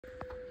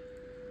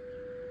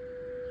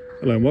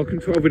Hello and welcome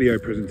to our video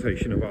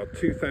presentation of our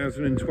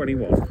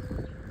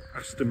 2021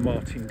 Aston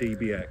Martin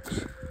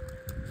DBX.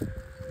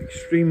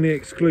 Extremely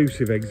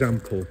exclusive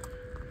example,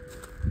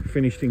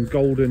 finished in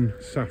golden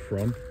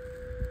saffron,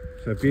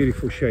 so a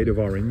beautiful shade of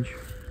orange.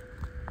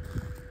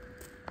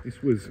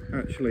 This was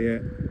actually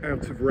an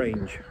out of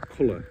range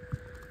colour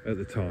at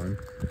the time,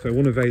 so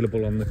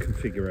unavailable on the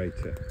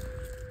configurator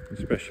and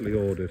specially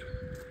ordered.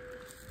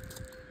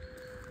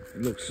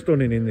 It looks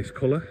stunning in this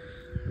colour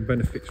and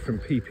benefits from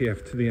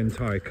PPF to the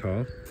entire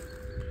car.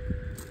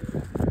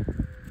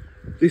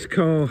 This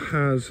car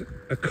has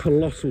a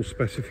colossal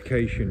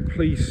specification.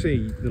 Please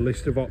see the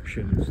list of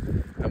options,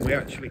 and we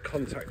actually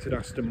contacted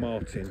Aston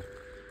Martin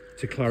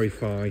to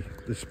clarify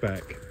the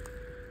spec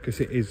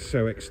because it is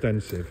so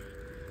extensive.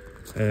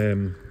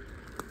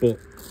 But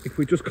if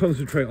we just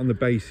concentrate on the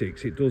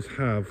basics, it does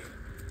have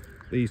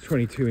these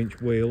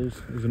 22-inch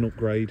wheels as an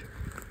upgrade.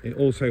 It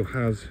also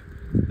has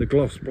the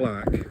gloss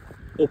black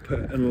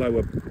upper and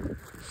lower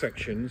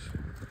sections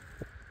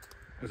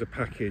as a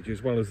package,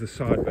 as well as the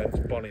side vents,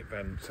 bonnet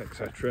vents,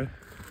 etc.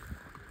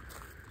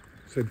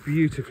 So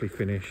beautifully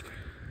finished,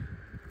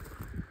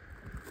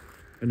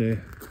 and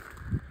a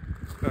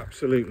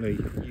absolutely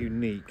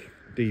unique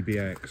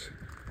DBX.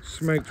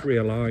 Smoked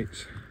rear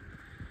lights,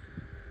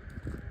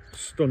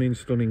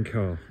 stunning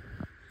car.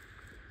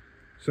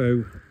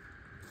 So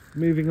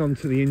moving on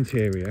to the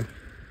interior,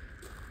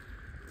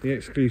 the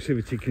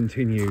exclusivity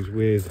continues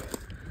with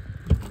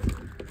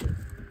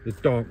the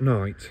Dark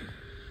Knight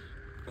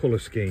colour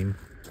scheme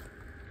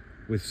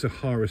with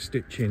Sahara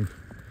stitching,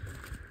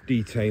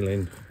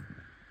 detailing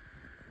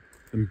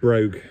and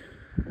brogue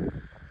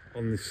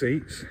on the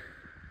seats,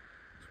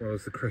 as well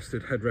as the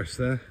crested headrest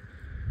there.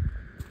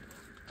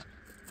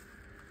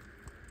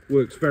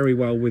 Works very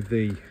well with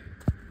the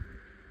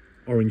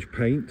orange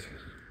paint.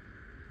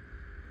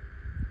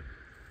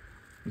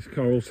 This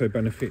car also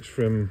benefits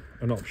from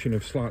an option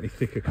of slightly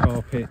thicker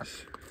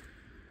carpets,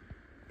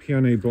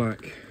 piano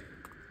black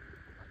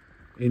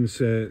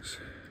inserts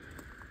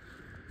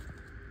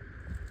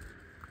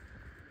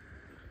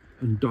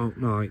and Dark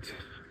Knight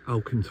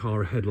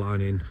Alcantara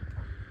headlining,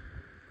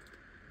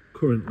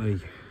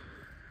 currently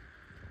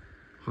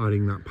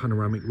hiding that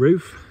panoramic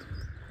roof.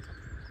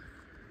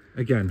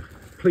 Again,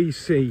 please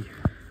see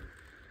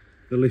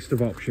the list of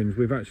options.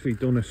 We've actually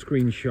done a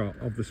screenshot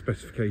of the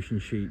specification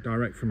sheet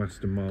direct from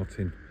Aston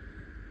Martin,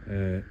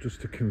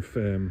 just to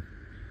confirm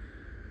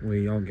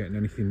we aren't getting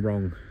anything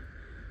wrong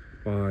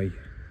by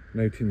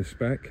noting the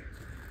spec.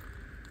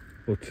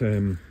 But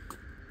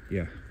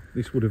yeah,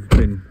 this would have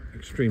been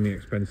extremely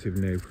expensive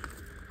new,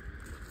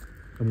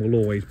 and will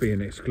always be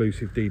an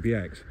exclusive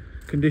DBX.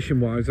 Condition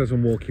wise, as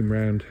I'm walking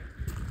around,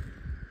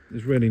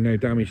 there's really no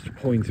damage to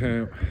point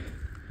out.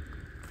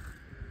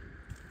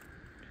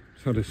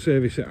 It's had a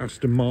service at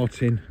Aston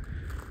Martin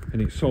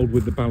and it's sold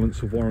with the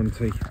balance of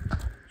warranty.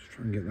 Just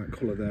try and get that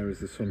colour there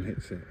as the sun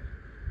hits it.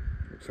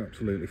 Looks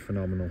absolutely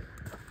phenomenal.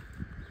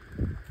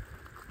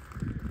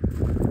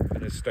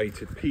 And as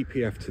stated,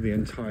 PPF to the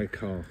entire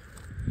car.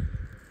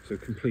 So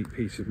complete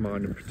peace of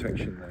mind and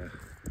protection there.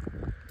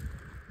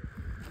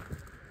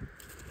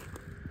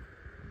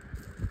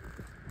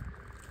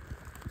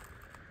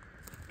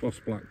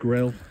 Gloss black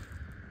grille,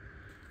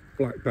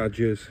 black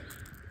badges,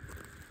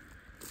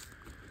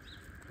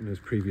 and as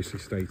previously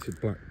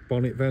stated, black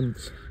bonnet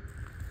vents.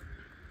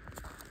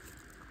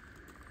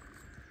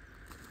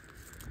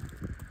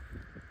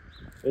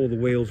 All the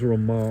wheels are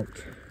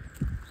unmarked.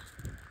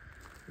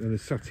 They're the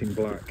satin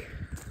black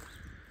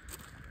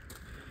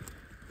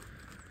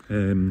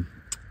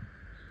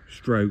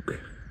stroke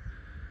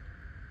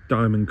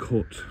diamond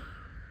cut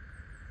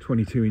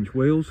 22-inch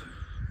wheels.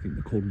 I think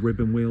they're called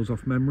ribbon wheels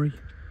off memory.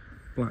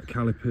 Black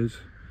calipers,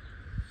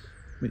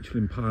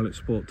 Michelin Pilot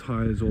Sport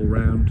tyres all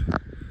round.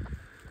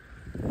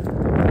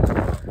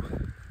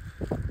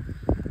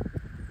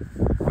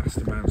 Vast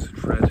amounts of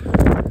tread.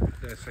 I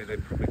dare say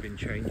they've probably been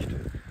changed.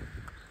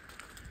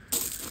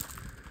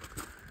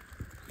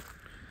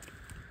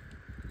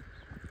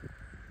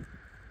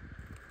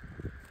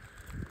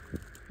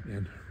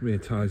 Again, rear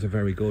tyres are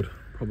very good,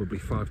 probably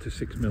 5 to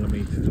 6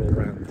 millimeters all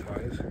round the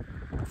tyres.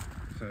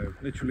 So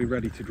literally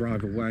ready to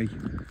drive away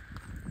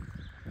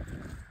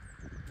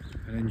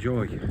and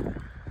enjoy.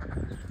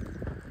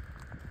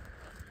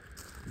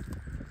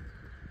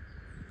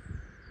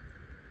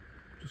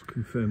 Just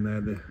confirm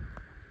there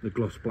the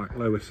gloss black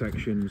lower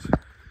sections.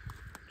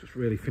 Just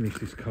really finish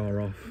this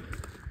car off.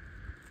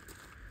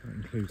 That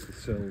includes the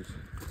sills.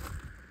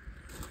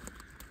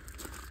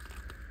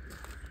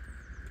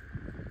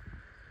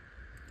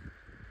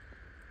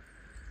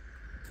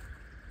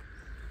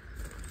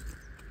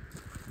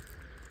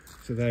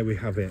 So there we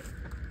have it,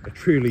 a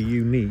truly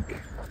unique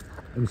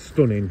and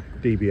stunning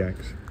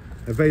DBX,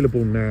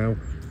 available now.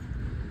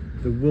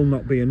 There will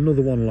not be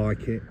another one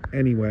like it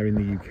anywhere in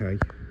the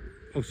UK,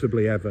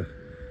 possibly ever,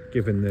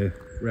 given the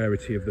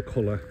rarity of the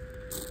colour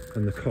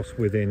and the cost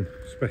within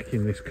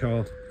speccing this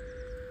car.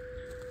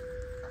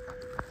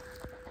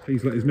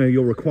 Please let us know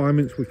your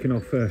requirements. We can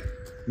offer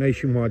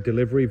nationwide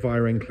delivery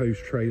via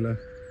enclosed trailer,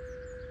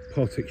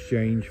 part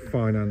exchange,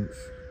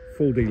 finance,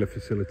 full dealer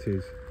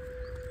facilities,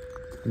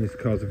 and this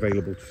car is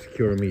available to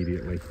secure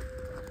immediately.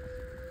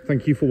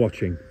 Thank you for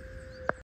watching.